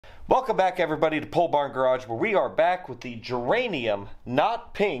Welcome back, everybody, to Pole Barn Garage, where we are back with the geranium,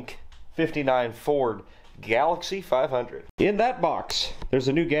 not pink, 59 Ford Galaxie 500. In that box, there's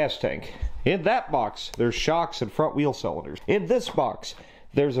a new gas tank. In that box, there's shocks and front wheel cylinders. In this box,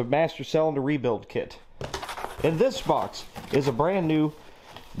 there's a master cylinder rebuild kit. In this box is a brand new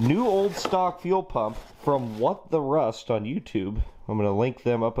old stock fuel pump from What the Rust on YouTube. I'm going to link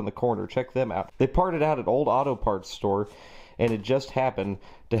them up in the corner. Check them out. They parted out at old auto parts store, and it just happened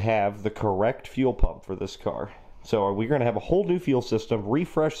to have the correct fuel pump for this car. So we're going to have a whole new fuel system,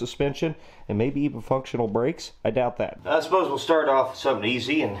 refresh suspension, and maybe even functional brakes. I doubt that. I suppose we'll start off with something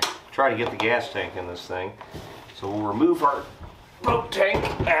easy and try to get the gas tank in this thing. So we'll remove our boat tank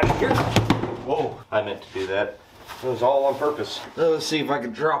out of here. Whoa, I meant to do that. It was all on purpose. Let's see if I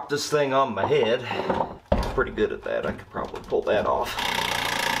can drop this thing on my head. I'm pretty good at that. I could probably pull that off.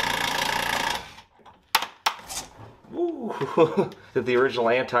 Woo! Did the original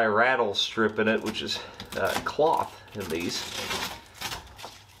anti-rattle strip in it, which is cloth in these.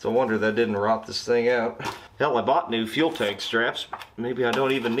 It's a wonder that didn't rot this thing out. Hell, I bought new fuel tank straps. Maybe I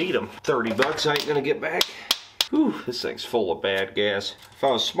don't even need them. 30 bucks I ain't gonna get back. Whew, this thing's full of bad gas. If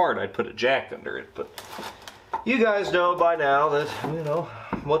I was smart, I'd put a jack under it, but you guys know by now that, you know,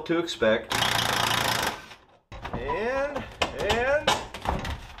 what to expect. And,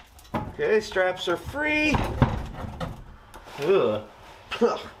 okay, straps are free. Ugh.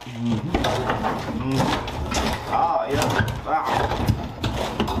 Ah, yeah.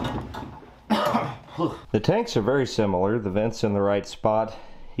 The tanks are very similar. The vent's in the right spot.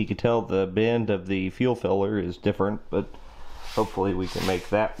 You can tell the bend of the fuel filler is different, but hopefully we can make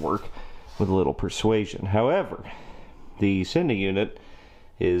that work with a little persuasion. However, the sending unit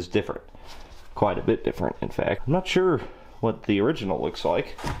is different. Quite a bit different, in fact. I'm not sure what the original looks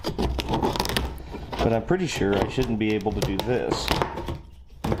like, but I'm pretty sure I shouldn't be able to do this.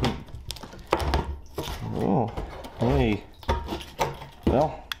 Oh, hey.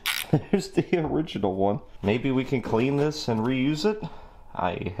 Well, there's the original one. Maybe we can clean this and reuse it?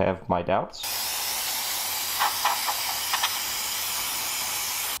 I have my doubts.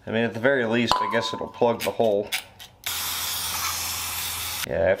 I mean, at the very least, I guess it'll plug the hole.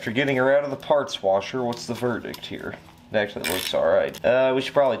 Yeah, after getting her out of the parts washer, what's the verdict here? It actually looks alright. We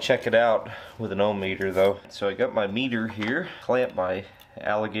should probably check it out with an ohm meter, though. So I got my meter here. Clamp my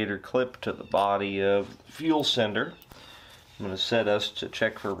alligator clip to the body of the fuel sender. I'm going to set us to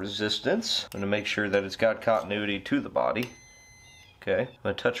check for resistance. I'm going to make sure that it's got continuity to the body. Okay, I'm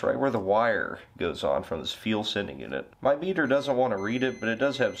going to touch right where the wire goes on from this fuel sending unit. My meter doesn't want to read it, but it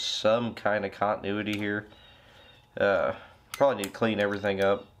does have some kind of continuity here. Probably need to clean everything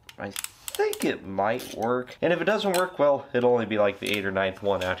up. I think it might work. And if it doesn't work, well, it'll only be like the 8th or 9th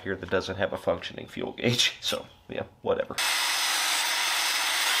one out here that doesn't have a functioning fuel gauge. So, yeah, whatever.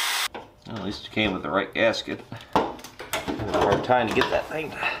 Well, at least it came with the right gasket. Had a hard time to get that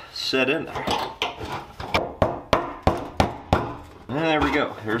thing set in there. And there we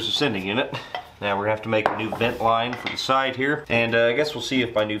go. There's the sending unit. Now we're going to have to make a new vent line for the side here. And I guess we'll see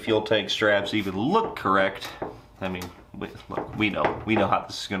if my new fuel tank straps even look correct. I mean, look, we know how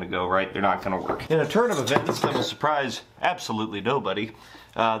this is going to go, right? They're not going to work. In a turn of events that will surprise absolutely nobody,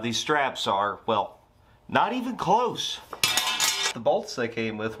 these straps are, well, not even close. The bolts they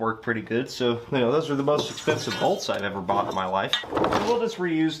came with work pretty good, so, you know, those are the most expensive bolts I've ever bought in my life. And we'll just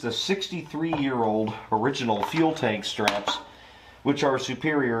reuse the 63-year-old original fuel tank straps, which are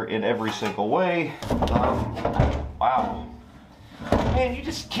superior in every single way. Wow. Man, you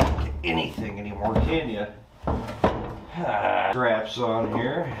just can't get anything anymore, can you? Straps on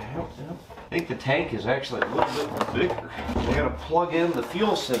here. I think the tank is actually a little bit bigger. I gotta plug in the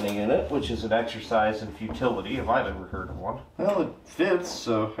fuel sending unit, which is an exercise in futility if I've ever heard of one. Well, it fits,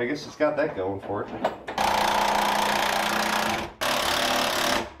 so I guess it's got that going for it.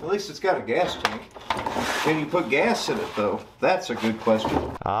 At least it's got a gas tank. Can you put gas in it, though? That's a good question.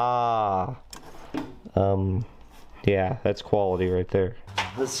 Yeah, that's quality right there.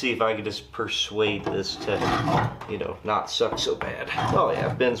 Let's see if I can just persuade this to, you know, not suck so bad. Oh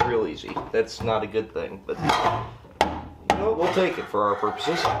yeah, bends real easy. That's not a good thing, but you know, we'll take it for our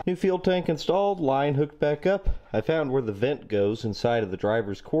purposes. New fuel tank installed, line hooked back up. I found where the vent goes inside of the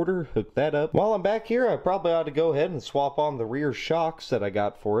driver's quarter, hooked that up. While I'm back here, I probably ought to go ahead and swap on the rear shocks that I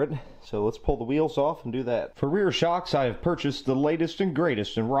got for it. So let's pull the wheels off and do that. For rear shocks, I have purchased the latest and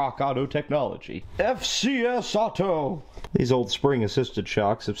greatest in rock auto technology. FCS Auto! These old spring-assisted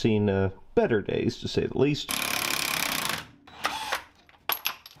shocks have seen better days, to say the least.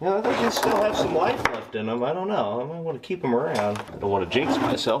 You know, I think they still have some life left in them. I don't know. I might want to keep them around. I don't want to jinx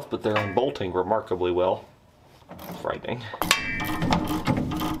myself, but they're unbolting remarkably well. Frightening.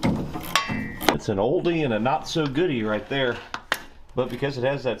 It's an oldie and a not so goodie right there. But because it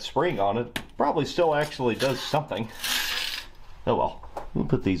has that spring on it, probably still actually does something. Oh well, we'll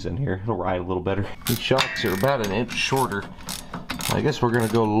put these in here. It'll ride a little better. These shocks are about an inch shorter. I guess we're gonna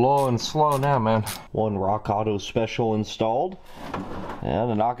go low and slow now, man. One Rock Auto Special installed. And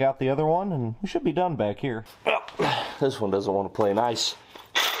to knock out the other one, and we should be done back here. Well, this one doesn't want to play nice.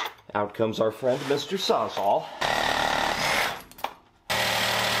 Out comes our friend, Mr. Sawzall.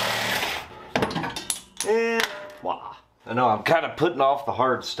 And voila. I know I'm kind of putting off the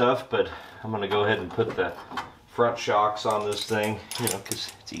hard stuff, but I'm gonna go ahead and put the front shocks on this thing, you know,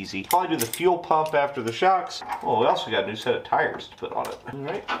 because it's easy. Probably do the fuel pump after the shocks. Oh, we also got a new set of tires to put on it. All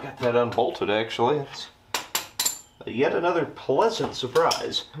right, got that unbolted actually. It's yet another pleasant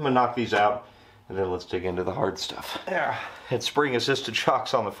surprise. I'm gonna knock these out, and then let's dig into the hard stuff. Yeah, and spring assisted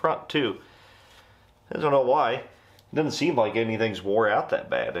shocks on the front too. I don't know why. It doesn't seem like anything's wore out that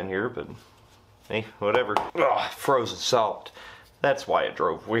bad in here, but hey, whatever. Ugh, frozen solid. That's why it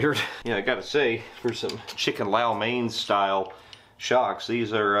drove weird. Yeah, I gotta say, for some chicken lao mein style shocks,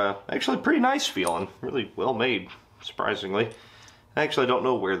 these are actually pretty nice feeling. Really well made, surprisingly. I actually don't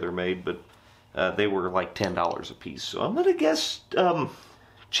know where they're made, but they were like $10 a piece. So I'm gonna guess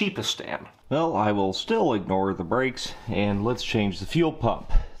cheapestan. Well, I will still ignore the brakes, and let's change the fuel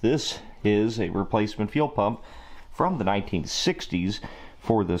pump. This is a replacement fuel pump from the 1960s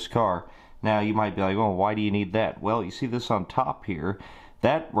for this car. Now you might be like, oh, why do you need that? Well, you see this on top here,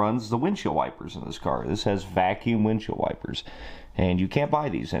 that runs the windshield wipers in this car. This has vacuum windshield wipers, and you can't buy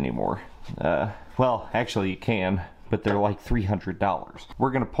these anymore. Well, actually you can, but they're like $300.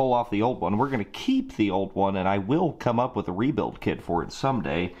 We're gonna pull off the old one. We're gonna keep the old one, and I will come up with a rebuild kit for it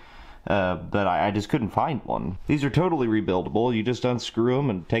someday. But I just couldn't find one. These are totally rebuildable. You just unscrew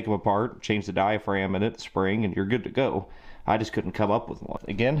them and take them apart, change the diaphragm in it, spring, and you're good to go. I just couldn't come up with one.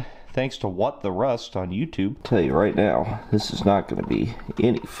 Again, thanks to What the Rust on YouTube. I'll tell you right now, this is not going to be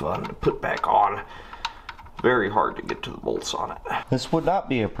any fun to put back on. Very hard to get to the bolts on it. This would not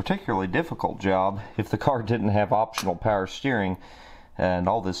be a particularly difficult job if the car didn't have optional power steering, and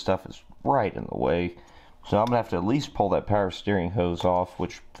all this stuff is right in the way. So I'm going to have to at least pull that power steering hose off,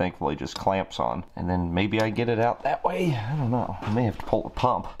 which thankfully just clamps on. And then maybe I get it out that way. I don't know. I may have to pull the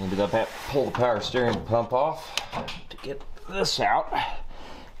pump. Ended up having to pull the power steering pump off to get this out.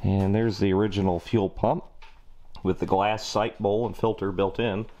 And there's the original fuel pump with the glass sight bowl and filter built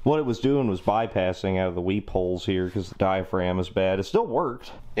in. What it was doing was bypassing out of the weep holes here because the diaphragm is bad. It still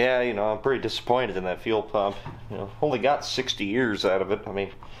worked. Yeah, you know, I'm pretty disappointed in that fuel pump. You know, only got 60 years out of it. I mean,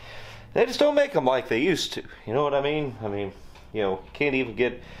 they just don't make them like they used to. You know what I mean? I mean, you know, you can't even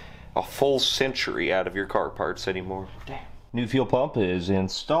get a full century out of your car parts anymore. Damn. New fuel pump is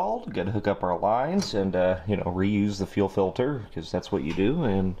installed. Got to hook up our lines and, you know, reuse the fuel filter because that's what you do.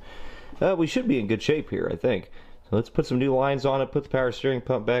 And we should be in good shape here, I think. So let's put some new lines on it, put the power steering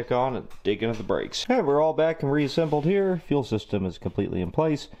pump back on, and dig into the brakes. All right, we're all back and reassembled here. Fuel system is completely in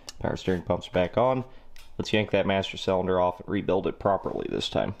place. Power steering pump's back on. Let's yank that master cylinder off and rebuild it properly this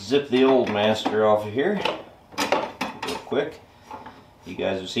time. Zip the old master off of here real quick. You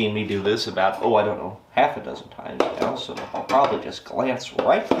guys have seen me do this about, oh, I don't know, half a dozen times now, so I'll probably just glance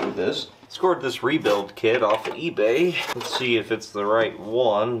right through this. Scored this rebuild kit off of eBay. Let's see if it's the right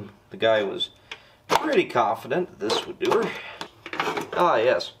one. The guy was pretty confident that this would do her. Ah,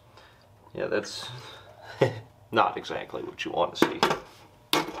 yes. Yeah, that's not exactly what you want to see.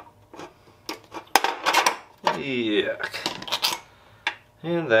 Yuck.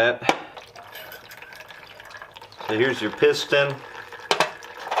 And that. So here's your piston,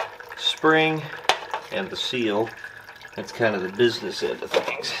 spring, and the seal. That's kind of the business end of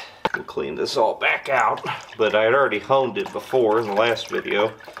things. We'll clean this all back out, but I had already honed it before in the last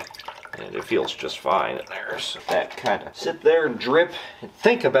video, and it feels just fine in there. So that kind of sit there and drip and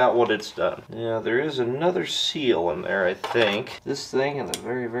think about what it's done. Now there is another seal in there, I think. This thing in the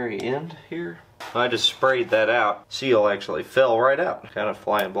very, very end here. I just sprayed that out. Seal actually fell right out. Kind of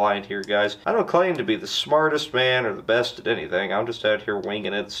flying blind here, guys. I don't claim to be the smartest man or the best at anything. I'm just out here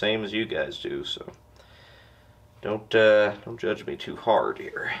winging it the same as you guys do, so don't judge me too hard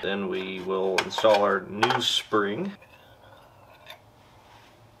here. Then we will install our new spring.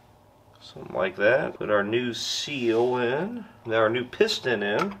 Something like that. Put our new seal in. Now our new piston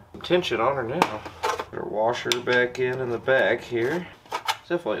in. Tension on her now. Put our washer back in the back here. It's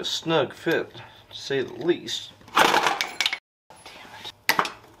definitely a snug fit, to say the least. Damn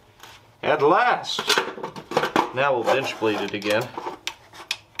it. At last! Now we'll bench bleed it again.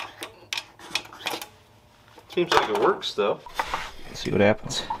 Seems like it works though. Let's see what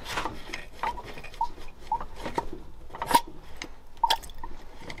happens.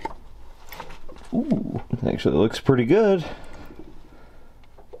 Ooh, actually looks pretty good.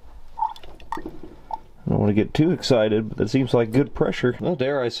 I don't want to get too excited, but that seems like good pressure. Well,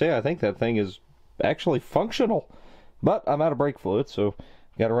 dare I say, I think that thing is actually functional. But I'm out of brake fluid, so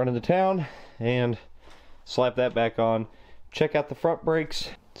got to run into town and slap that back on. Check out the front brakes,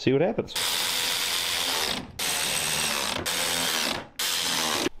 see what happens.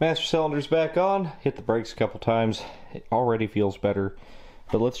 Master cylinder's back on. Hit the brakes a couple times. It already feels better.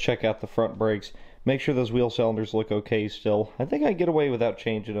 But let's check out the front brakes. Make sure those wheel cylinders look okay still. I think I can get away without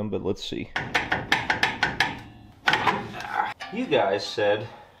changing them, but let's see. You guys said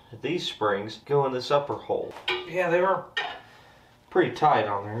that these springs go in this upper hole. Yeah, they were pretty tight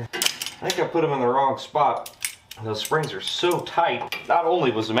on there. I think I put them in the wrong spot. Those springs are so tight. Not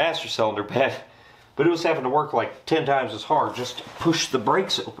only was the master cylinder bad, but it was having to work like 10 times as hard just to push the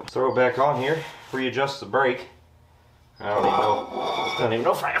brakes open. Throw it back on here, readjust the brake. I don't even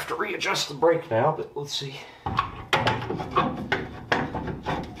know if I have to readjust the brake now, but let's see.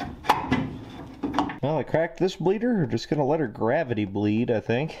 Well, I cracked this bleeder. We're just gonna let her gravity bleed, I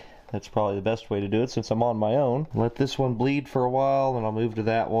think. That's probably the best way to do it since I'm on my own. Let this one bleed for a while, and I'll move to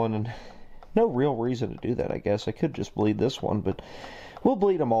that one. And no real reason to do that, I guess. I could just bleed this one, but we'll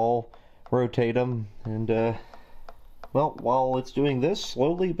bleed them all, rotate them, and well, while it's doing this,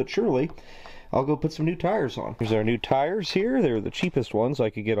 slowly but surely, I'll go put some new tires on. Here's our new tires here. They're the cheapest ones I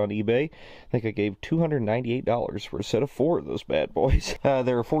could get on eBay. I think I gave $298 for a set of 4 of those bad boys.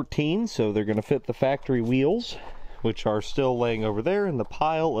 They're 14, so they're going to fit the factory wheels, which are still laying over there in the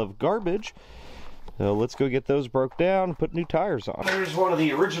pile of garbage. So let's go get those broke down and put new tires on. There's one of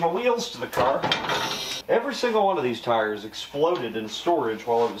the original wheels to the car. Every single one of these tires exploded in storage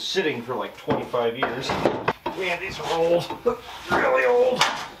while it was sitting for like 25 years. Man, these are old. Really old.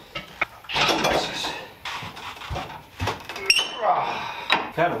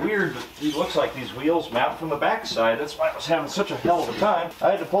 Kind of weird, but it looks like these wheels mount from the back side. That's why I was having such a hell of a time.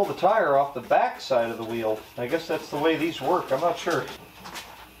 I had to pull the tire off the back side of the wheel. I guess that's the way these work. I'm not sure.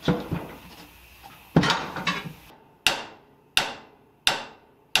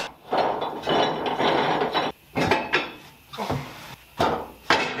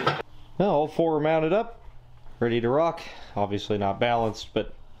 Well, all 4 are mounted up, ready to rock. Obviously not balanced,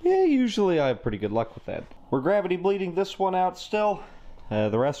 but yeah, usually I have pretty good luck with that. We're gravity bleeding this one out still.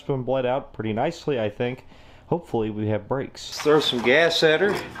 The rest of them bled out pretty nicely, I think. Hopefully we have brakes. Let's throw some gas at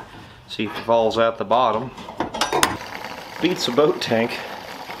her, see if it falls out the bottom. Beats a boat tank.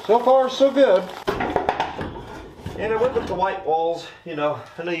 So far, so good. And I went with the white walls. You know,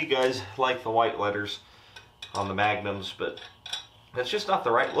 I know you guys like the white letters on the Magnums, but that's just not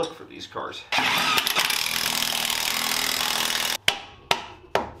the right look for these cars.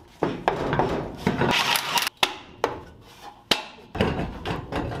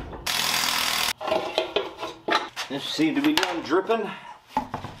 This seemed to be done dripping,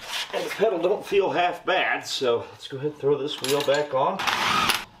 and the pedal don't feel half bad, so let's go ahead and throw this wheel back on.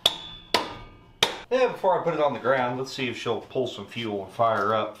 Yeah, before I put it on the ground, let's see if she'll pull some fuel and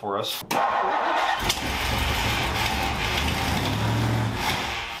fire up for us.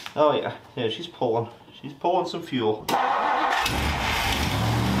 Oh yeah, she's pulling some fuel.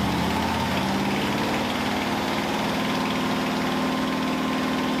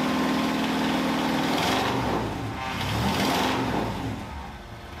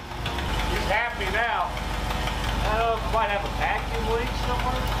 Now, I don't know if I might have a vacuum leak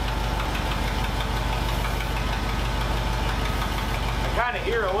somewhere. I kind of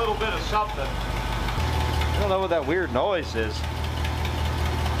hear a little bit of something. I don't know what that weird noise is.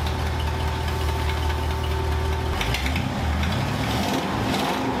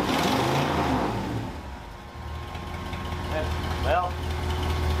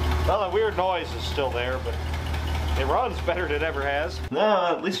 Well, the weird noise is still there, but it runs better than it ever has. No,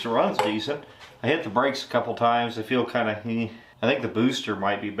 at least it runs decent. I hit the brakes a couple times. I feel kind of I think the booster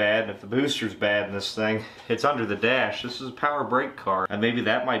might be bad. And if the booster's bad in this thing, it's under the dash. This is a power brake car. And maybe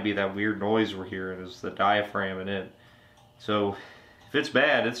that might be that weird noise we're hearing is the diaphragm in it. So if it's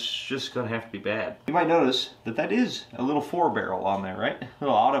bad, it's just going to have to be bad. You might notice that that is a little 4-barrel on there, right? A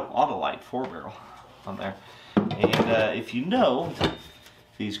little Autolite 4-barrel on there. And if you know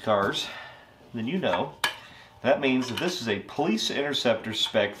these cars, then you know that means that this is a Police Interceptor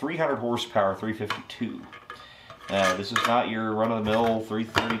spec 300 horsepower 352. This is not your run-of-the-mill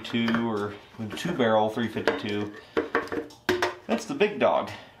 332 or 2-barrel 352. That's the big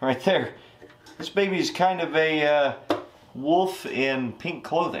dog right there. This baby is kind of a wolf in pink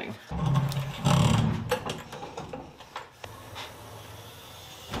clothing.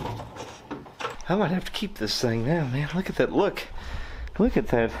 I might have to keep this thing now, man. Look at that look. Look at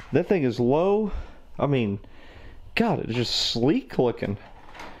that. That thing is low. I mean, God, it's just sleek looking.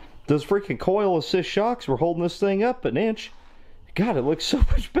 Those freaking coil assist shocks were holding this thing up an inch. God, it looks so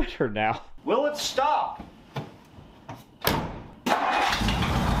much better now. Will it stop?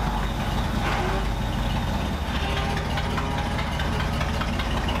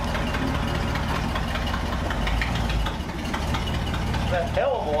 That's a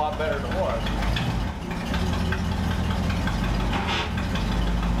hell of a lot better than it was.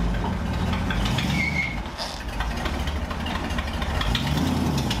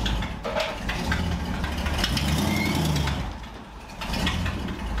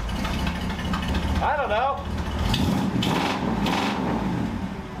 I don't know.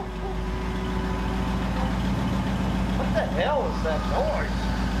 What the hell is that noise?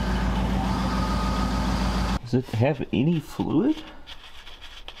 Does it have any fluid?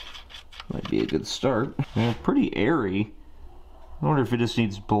 Might be a good start. Pretty airy. I wonder if it just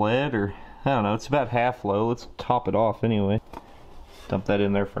needs bled or, I don't know, it's about half low. Let's top it off anyway. Dump that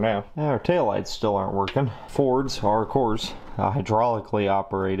in there for now. Our taillights still aren't working. Fords are, of course, a hydraulically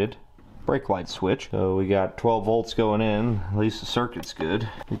operated brake light switch. So we got 12 volts going in. At least the circuit's good.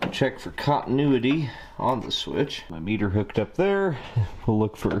 We can check for continuity on the switch. My meter hooked up there. We'll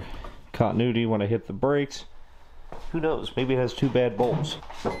look for continuity when I hit the brakes. Who knows? Maybe it has two bad bulbs.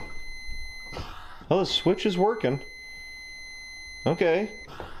 Oh, the switch is working. Okay.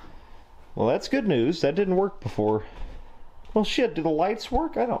 Well, that's good news. That didn't work before. Well, shit, do the lights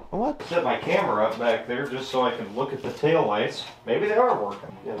work? I don't know. What? Set my camera up back there just so I can look at the tail lights. Maybe they are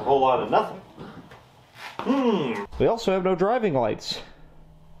working. Get a whole lot of nothing. We also have no driving lights.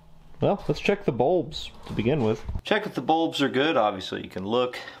 Well, let's check the bulbs to begin with. Check if the bulbs are good. Obviously, you can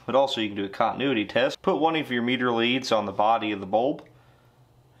look, but also you can do a continuity test. Put one of your meter leads on the body of the bulb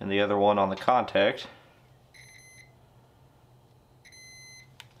and the other one on the contact.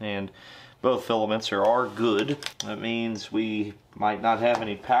 And both filaments are good. That means we might not have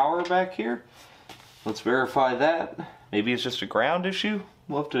any power back here. Let's verify that. Maybe it's just a ground issue.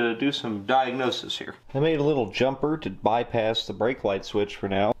 We'll have to do some diagnosis here. I made a little jumper to bypass the brake light switch for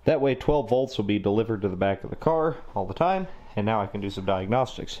now. That way 12 volts will be delivered to the back of the car all the time. And now I can do some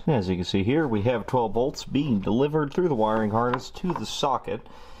diagnostics. As you can see here, we have 12 volts being delivered through the wiring harness to the socket.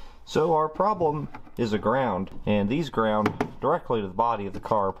 So our problem is a ground, and these ground directly to the body of the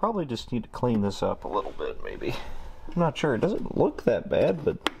car. Probably just need to clean this up a little bit, maybe. I'm not sure. It doesn't look that bad,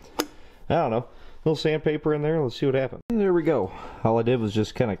 but I don't know. A little sandpaper in there. Let's see what happens. And there we go. All I did was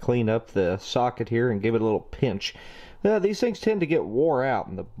just kind of clean up the socket here and give it a little pinch. These things tend to get wore out,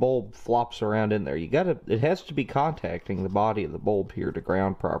 and the bulb flops around in there. It has to be contacting the body of the bulb here to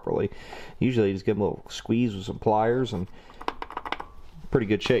ground properly. Usually, you just give them a little squeeze with some pliers and pretty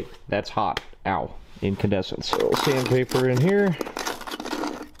good shape. That's hot. Ow. Incandescence. A little sandpaper in here.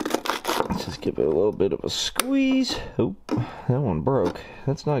 Let's just give it a little bit of a squeeze. Oh, that one broke.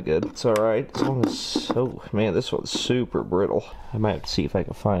 That's not good. It's alright. This one is... Oh, man, this one's super brittle. I might have to see if I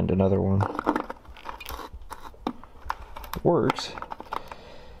can find another one. It works.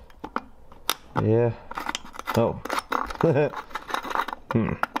 Yeah. Oh.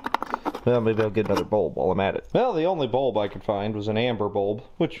 Well, maybe I'll get another bulb while I'm at it. Well, the only bulb I could find was an amber bulb,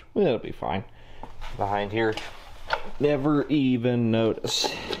 which, well, it'll be fine. Behind here, never even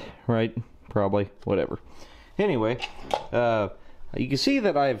notice. Right? Probably. Whatever. Anyway, you can see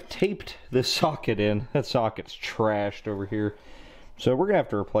that I've taped this socket in. That socket's trashed over here. So we're going to have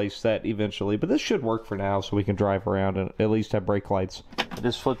to replace that eventually. But this should work for now, so we can drive around and at least have brake lights. I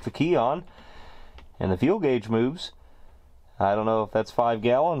just flip the key on, and the fuel gauge moves. I don't know if that's 5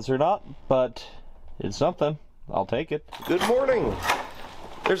 gallons or not, but it's something. I'll take it. Good morning.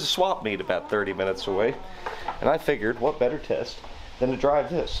 There's a swap meet about 30 minutes away, and I figured what better test than to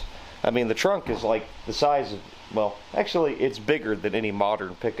drive this. I mean, the trunk is like the size of, well, actually it's bigger than any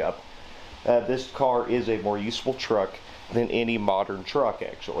modern pickup. This car is a more useful truck than any modern truck,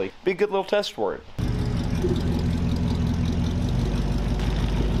 actually. Be a good little test for it.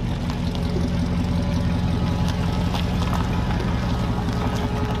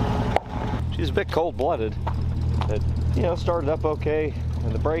 She's a bit cold-blooded, but, you know, started up okay,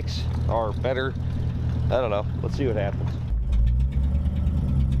 and the brakes are better. I don't know. Let's see what happens.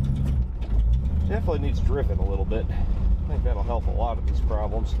 Definitely needs driven a little bit. I think that'll help a lot of these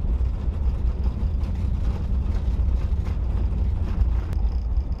problems.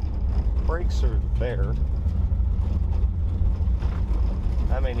 Brakes are there.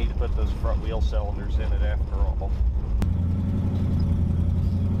 I may need to put those front wheel cylinders in it after all.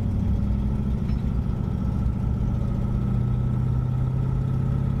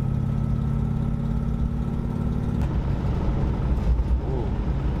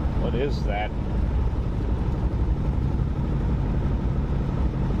 What is that?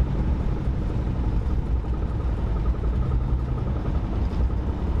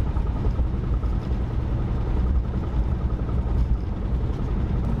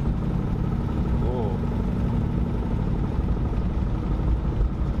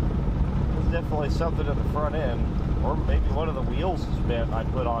 Definitely something at the front end, or maybe one of the wheels is bent I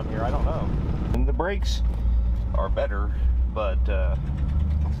put on here, I don't know. And the brakes are better, but I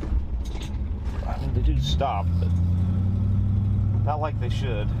mean, they do stop, but not like they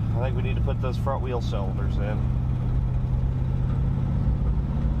should. I think we need to put those front wheel cylinders in.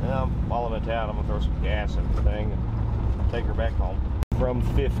 Yeah, while I'm in town, I'm gonna throw some gas in the thing and take her back home. From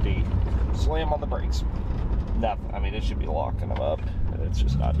 50, slam on the brakes. Nothing. I mean, it should be locking them up, and it's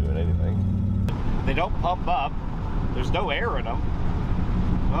just not doing anything. They don't pump up. There's no air in them.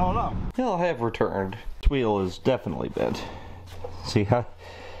 I don't know. They'll have returned. This wheel is definitely bent. See how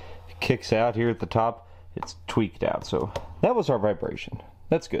it kicks out here at the top? It's tweaked out. So that was our vibration.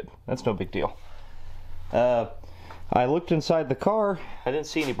 That's good. That's no big deal. I looked inside the car. I didn't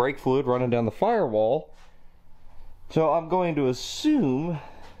see any brake fluid running down the firewall. So I'm going to assume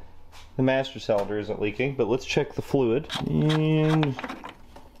the master cylinder isn't leaking, but let's check the fluid. And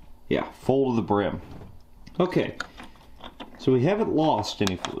yeah, full to the brim. Okay, so we haven't lost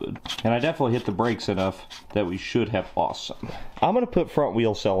any fluid, and I definitely hit the brakes enough that we should have lost some. I'm gonna put front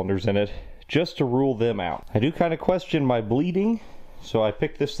wheel cylinders in it just to rule them out. I do kind of question my bleeding, so I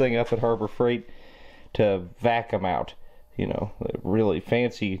picked this thing up at Harbor Freight to vac them out. You know, really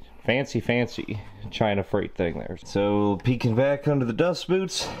fancy China freight thing there. So peeking back under the dust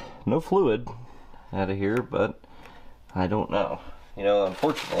boots, no fluid out of here, but I don't know. You know,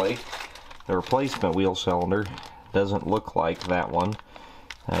 unfortunately, the replacement wheel cylinder doesn't look like that one.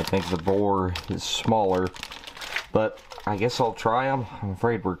 I think the bore is smaller, but I guess I'll try them. I'm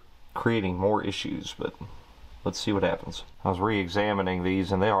afraid we're creating more issues, but let's see what happens. I was re-examining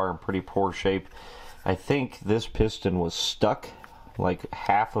these, and they are in pretty poor shape. I think this piston was stuck. Like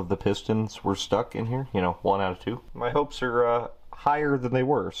half of the pistons were stuck in here. You know, 1 out of 2. My hopes are higher than they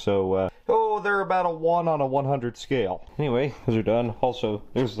were, so they're about a 1 on a 100 scale. Anyway, those are done. Also,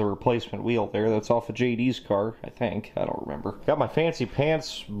 there's the replacement wheel there. That's off of JD's car, I think. I don't remember. Got my fancy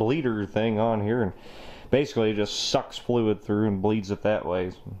pants bleeder thing on here, and basically it just sucks fluid through and bleeds it that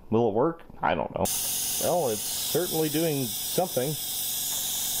way. Will it work? I don't know. Well, it's certainly doing something.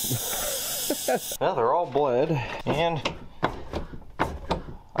 Well, they're all bled, and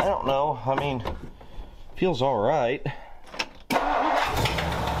I don't know. I mean, feels all right.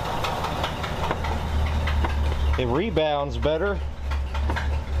 It rebounds better.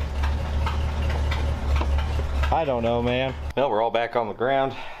 I don't know, man. Well, we're all back on the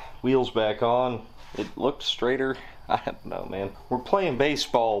ground. Wheels back on. It looked straighter. I don't know, man. We're playing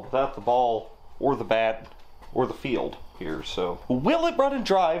baseball without the ball or the bat or the field here, so. Will it run and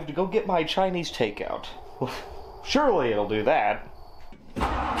drive to go get my Chinese takeout? Surely it'll do that.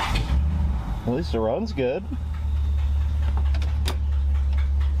 At least the run's good.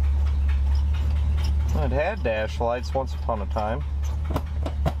 It had dash lights once upon a time.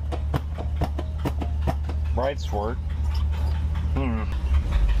 Brights work.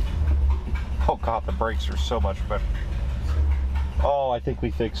 Oh god, the brakes are so much better. Oh, I think we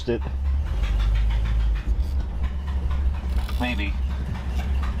fixed it. Maybe.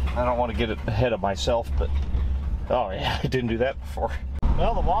 I don't want to get it ahead of myself, but oh yeah, I didn't do that before.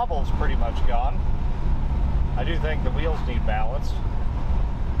 Well, the wobble's pretty much gone. I do think the wheels need balanced.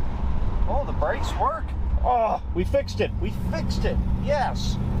 Oh, the brakes work. Oh, we fixed it. We fixed it.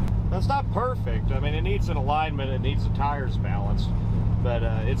 Yes. That's not perfect. I mean, it needs an alignment. It needs the tires balanced. But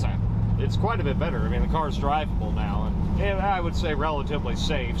it's quite a bit better. I mean, the car's drivable now, and I would say relatively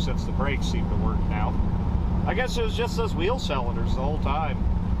safe since the brakes seem to work now. I guess it was just those wheel cylinders the whole time.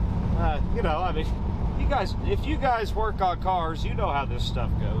 You know, I mean, if you guys work on cars, you know how this stuff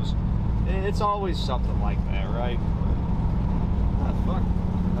goes. It's always something like that, right? Ah, fuck.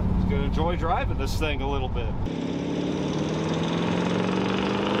 I'm just gonna enjoy driving this thing a little bit.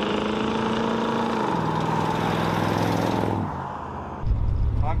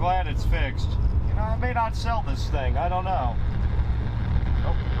 I'm glad it's fixed. You know, I may not sell this thing. I don't know.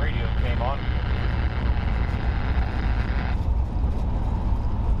 Oh, the radio came on.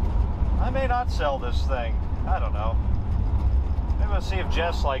 I may not sell this thing. I don't know. Maybe we'll see if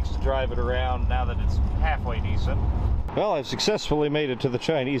Jess likes to drive it around now that it's halfway decent. Well, I've successfully made it to the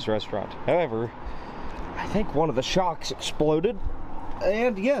Chinese restaurant. However, I think one of the shocks exploded.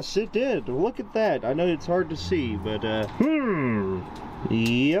 And yes, it did. Look at that. I know it's hard to see, but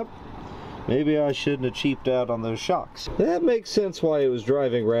yep. Maybe I shouldn't have cheaped out on those shocks. That makes sense why it was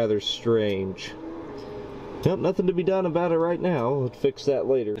driving rather strange. Well, nothing to be done about it right now. We'll fix that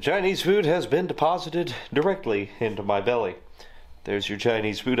later. The Chinese food has been deposited directly into my belly. There's your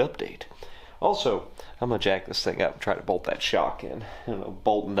Chinese food update. Also, I'm gonna jack this thing up and try to bolt that shock in. I don't know,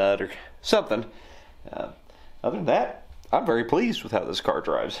 bolt nut or something. Other than that, I'm very pleased with how this car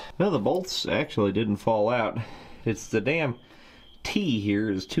drives. No, the bolts actually didn't fall out. It's the damn T here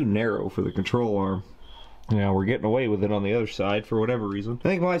is too narrow for the control arm. Now we're getting away with it on the other side for whatever reason. I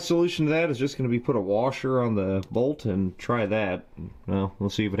think my solution to that is just going to be put a washer on the bolt and try that. Well, we'll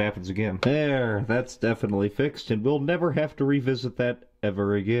see if it happens again. There, that's definitely fixed, and we'll never have to revisit that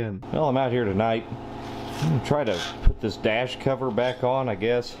ever again. Well, I'm out here tonight. I'm going to try to put this dash cover back on, I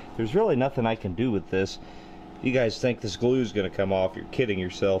guess. There's really nothing I can do with this. You guys think this glue is going to come off, you're kidding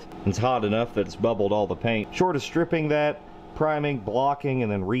yourself. It's hot enough that it's bubbled all the paint. Short of stripping that, priming, blocking,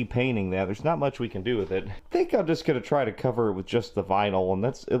 and then repainting that, there's not much we can do with it. I think I'm just going to try to cover it with just the vinyl, and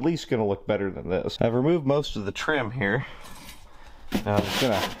that's at least going to look better than this. I've removed most of the trim here. Now I'm just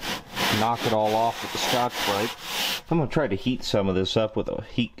going to knock it all off with the Scotch Brite. I'm going to try to heat some of this up with a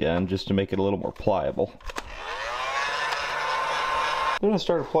heat gun just to make it a little more pliable. Then I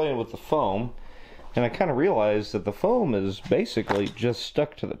started playing with the foam, and I kind of realized that the foam is basically just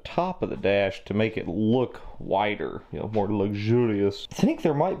stuck to the top of the dash to make it look wider, you know, more luxurious. I think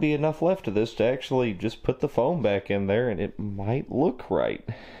there might be enough left of this to actually just put the foam back in there and it might look right.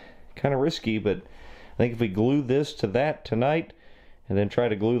 Kind of risky, but I think if we glue this to that tonight and then try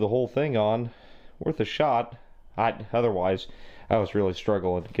to glue the whole thing on, worth a shot. Otherwise, I was really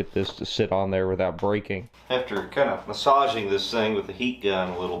struggling to get this to sit on there without breaking. After kind of massaging this thing with the heat gun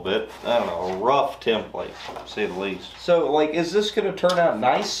a little bit, I don't know, a rough template, to say the least. So, like, is this going to turn out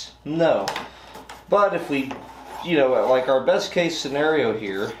nice? No. But if we, you know, like our best case scenario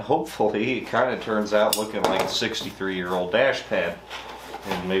here, hopefully it kind of turns out looking like a 63-year-old dash pad.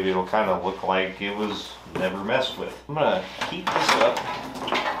 And maybe it'll kind of look like it was never messed with. I'm going to heat this up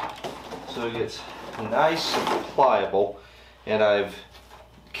so it gets nice and pliable. And I've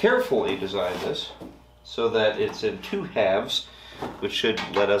carefully designed this so that it's in 2 halves, which should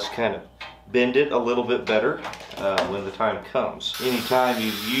let us kind of bend it a little bit better when the time comes. Anytime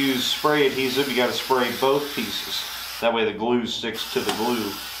you use spray adhesive, you got to spray both pieces. That way the glue sticks to the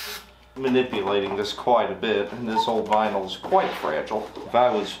glue. I'm manipulating this quite a bit, and this old vinyl is quite fragile. If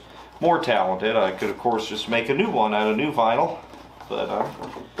I was more talented, I could of course just make a new one out of new vinyl, but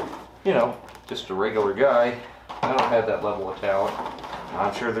you know, just a regular guy. I don't have that level of talent.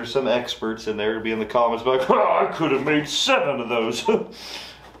 I'm sure there's some experts in there to be in the comments like, oh, I could have made 7 of those.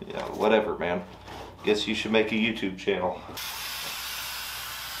 Yeah, whatever, man. Guess you should make a YouTube channel.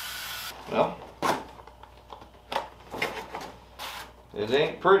 Well, it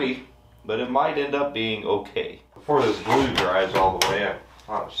ain't pretty, but it might end up being okay. Before this glue dries all the way,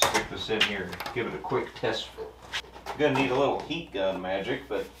 I'll just stick this in here and give it a quick test fit. I'm gonna need a little heat gun magic,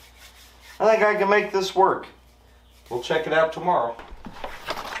 but I think I can make this work. We'll check it out tomorrow.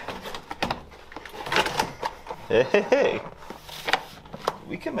 Hey,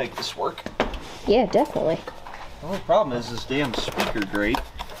 we can make this work. Yeah, definitely. The only problem is this damn speaker grate.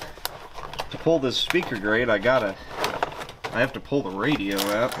 To pull this speaker grate, I have to pull the radio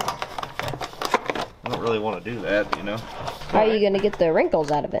out. I don't really want to do that, you know. How are you going to get the wrinkles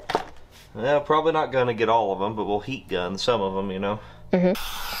out of it? Yeah, probably not going to get all of them, but we'll heat gun some of them, you know.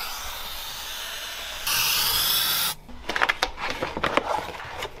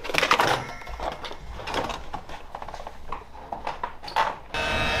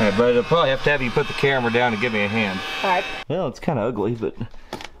 Alright, but I'll probably have to have you put the camera down and give me a hand. Alright. Well, it's kind of ugly, but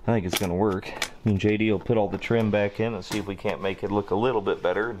I think it's going to work. I mean, JD will put all the trim back in and see if we can't make it look a little bit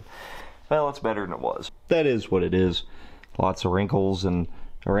better. And, well, it's better than it was. That is what it is. Lots of wrinkles, and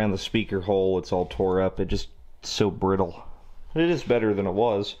around the speaker hole, it's all tore up. It's just so brittle. It is better than it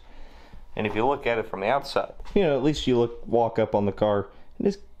was. And if you look at it from the outside, you know, at least you walk up on the car, and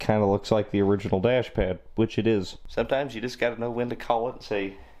this kind of looks like the original dash pad, which it is. Sometimes you just got to know when to call it and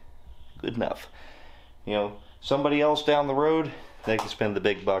say, good enough. You know, somebody else down the road, they can spend the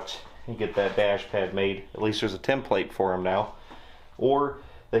big bucks and get that dash pad made. At least there's a template for them now. Or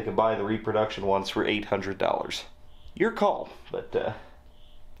they could buy the reproduction ones for $800. Your call, but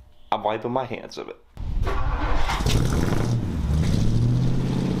I'm wiping my hands of it.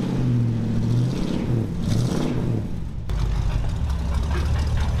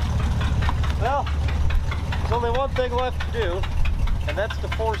 Well, there's only one thing left to do, and that's to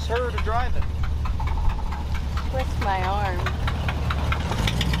force her to drive it. Twist my arm.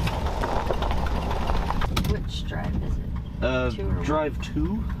 Which drive is it? Drive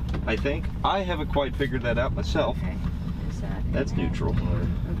 2, I think. I haven't quite figured that out myself. Okay. Is that That's neutral.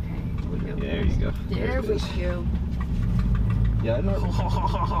 Okay. There you go. There we go. Yeah, I don't.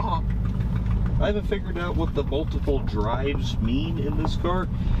 I haven't figured out what the multiple drives mean in this car.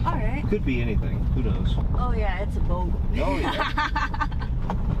 Alright. Could be anything. Who knows? Oh yeah, it's a boat. Oh yeah.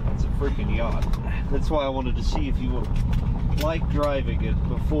 It's a freaking yacht. That's why I wanted to see if you would like driving it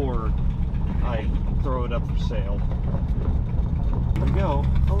before I throw it up for sale. Here we go.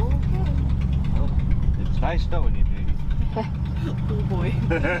 Okay. Well, it's nice knowing you, J.D. Oh boy.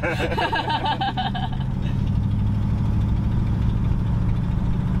 Do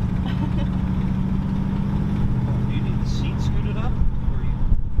you need the seat scooted up? Or are you...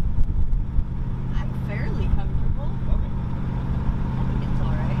 I'm fairly comfortable. Okay. I think it's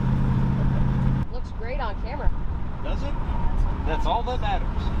alright. Looks great on camera. Does it? That's all that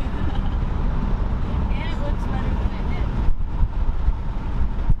matters. And it looks better than it did.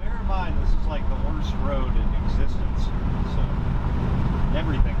 Bear in mind, this is like the worst road in existence, so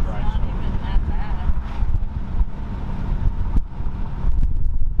everything drives Not slow. even that bad.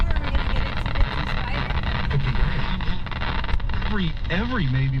 Are we gonna get into the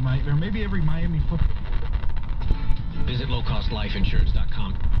Spider? Maybe every Miami football. Visit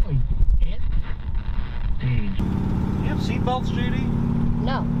lowcostlifeinsurance.com. You have seatbelts, Judy?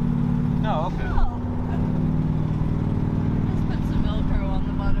 No. No, okay. Oh. Just put some Velcro on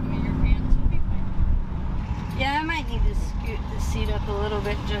the bottom of your pants. You'll be fine. Yeah, I might need to scoot the seat up a little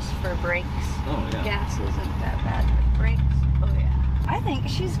bit just for brakes. Oh, yeah. Gas isn't that bad, but brakes, oh yeah. I think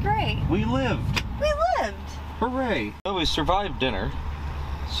she's great. We lived. We lived. Hooray. Well, we survived dinner,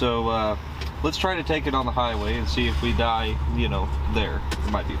 so let's try to take it on the highway and see if we die, you know, there.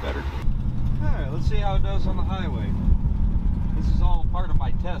 It might be better. Alright, let's see how it does on the highway. This is all part of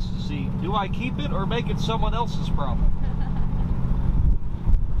my test to see, do I keep it or make it someone else's problem?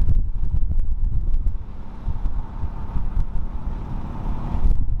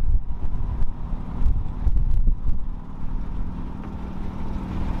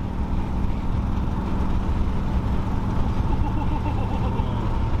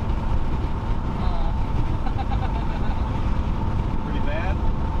 Pretty bad?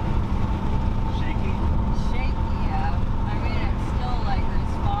 Shaky? Shaky, yeah. I mean, it's still like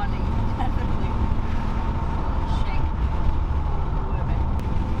responding definitely. Shaky. Moving.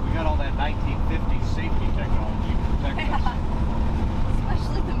 We got all that 1950s safety technology to protect us.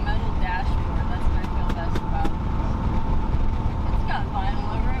 Especially the metal dashboard. That's what I feel best about. It's got vinyl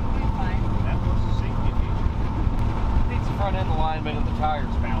over it. We'll be fine. That was a safety feature. Needs the front end alignment and the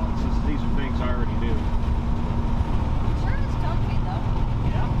tires balance. These are things I already do. Sure is comfy though.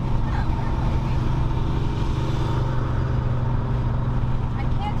 Yeah. Yeah, very comfy. I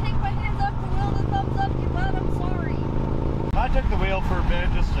can't take my hands off the wheel. The thumbs up, you butt. I'm sorry. I took the wheel for a bit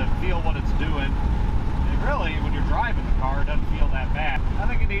just to feel what it's doing. And really, when you're driving the car, it doesn't feel that bad. I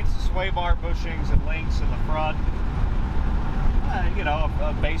think it needs the sway bar bushings and links in the front. You know,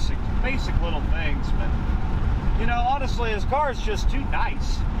 basic little things. But, you know, honestly, this car is just too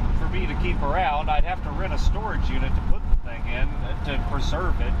nice for me to keep around. I'd have to rent a storage unit to put the thing in to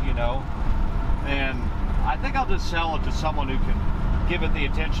preserve it, you know. And I think I'll just sell it to someone who can give it the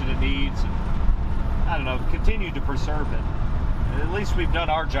attention it needs and, I don't know, continue to preserve it. At least we've done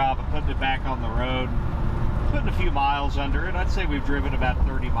our job of putting it back on the road, putting a few miles under it. I'd say we've driven about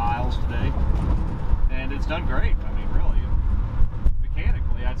 30 miles today, and it's done great. I mean, really,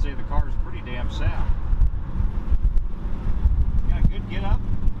 mechanically, I'd say the car is pretty damn sound. Got a good get up.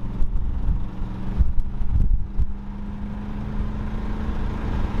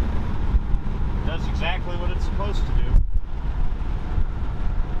 Does exactly what it's supposed to do.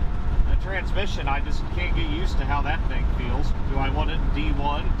 Transmission, I just can't get used to how that thing feels. Do I want it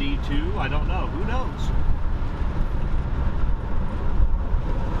D1, D2? I don't know. Who knows?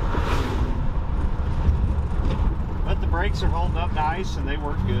 But the brakes are holding up nice and they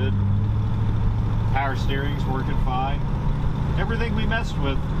work good. Power steering's working fine. Everything we messed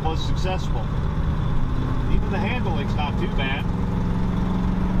with was successful. Even the handling's not too bad.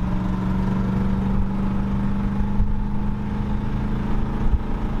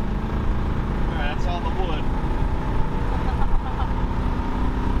 That's all the wood.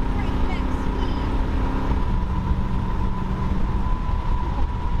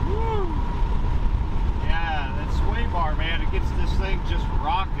 Woo! Yeah, that sway bar, man, it gets this thing just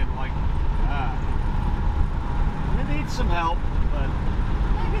rocking like, it needs some help, but...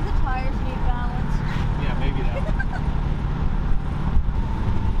 Maybe the tires need balance. Yeah, maybe that.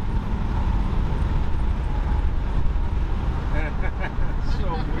 So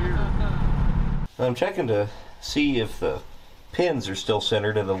weird. I'm checking to see if the pins are still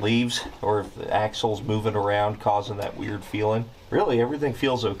centered in the leaves, or if the axle's moving around causing that weird feeling. Really, everything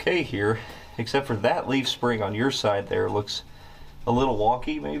feels okay here, except for that leaf spring on your side there looks a little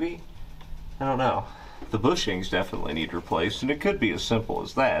wonky, maybe? I don't know. The bushings definitely need replaced, and it could be as simple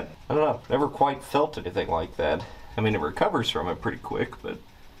as that. I don't know, never quite felt anything like that. I mean, it recovers from it pretty quick, but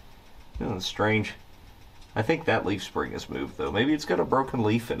it's strange. I think that leaf spring is moved, though. Maybe it's got a broken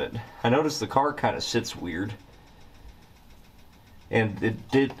leaf in it. I noticed the car kind of sits weird. And it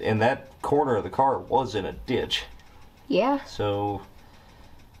did, and that corner of the car was in a ditch. Yeah. So,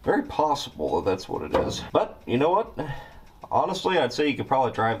 very possible that that's what it is. But, you know what? Honestly, I'd say you could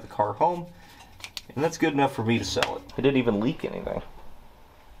probably drive the car home, and that's good enough for me to sell it. It didn't even leak anything.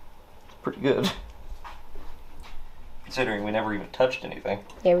 It's pretty good. Considering we never even touched anything.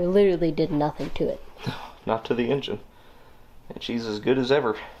 Yeah, we literally did nothing to it. Not to the engine. And she's as good as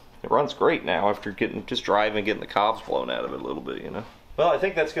ever. It runs great now after just driving, getting the cobs blown out of it a little bit, you know. Well, I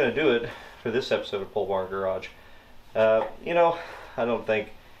think that's going to do it for this episode of Pole Barn Garage. You know, I don't think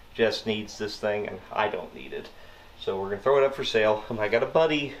Jess needs this thing, and I don't need it. So we're going to throw it up for sale. I got a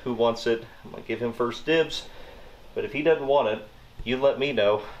buddy who wants it. I'm going to give him first dibs. But if he doesn't want it, you let me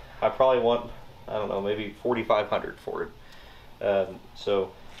know. I probably want, I don't know, maybe $4,500 for it.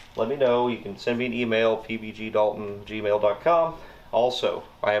 So let me know. You can send me an email, pbgdalton@gmail.com. Also,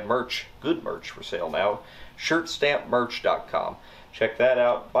 I have merch, good merch for sale now, shirtstampmerch.com. Check that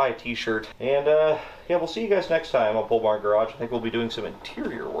out, buy a t-shirt, and yeah, we'll see you guys next time on Pole Barn Garage. I think we'll be doing some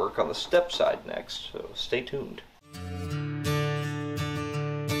interior work on the step side next, so stay tuned.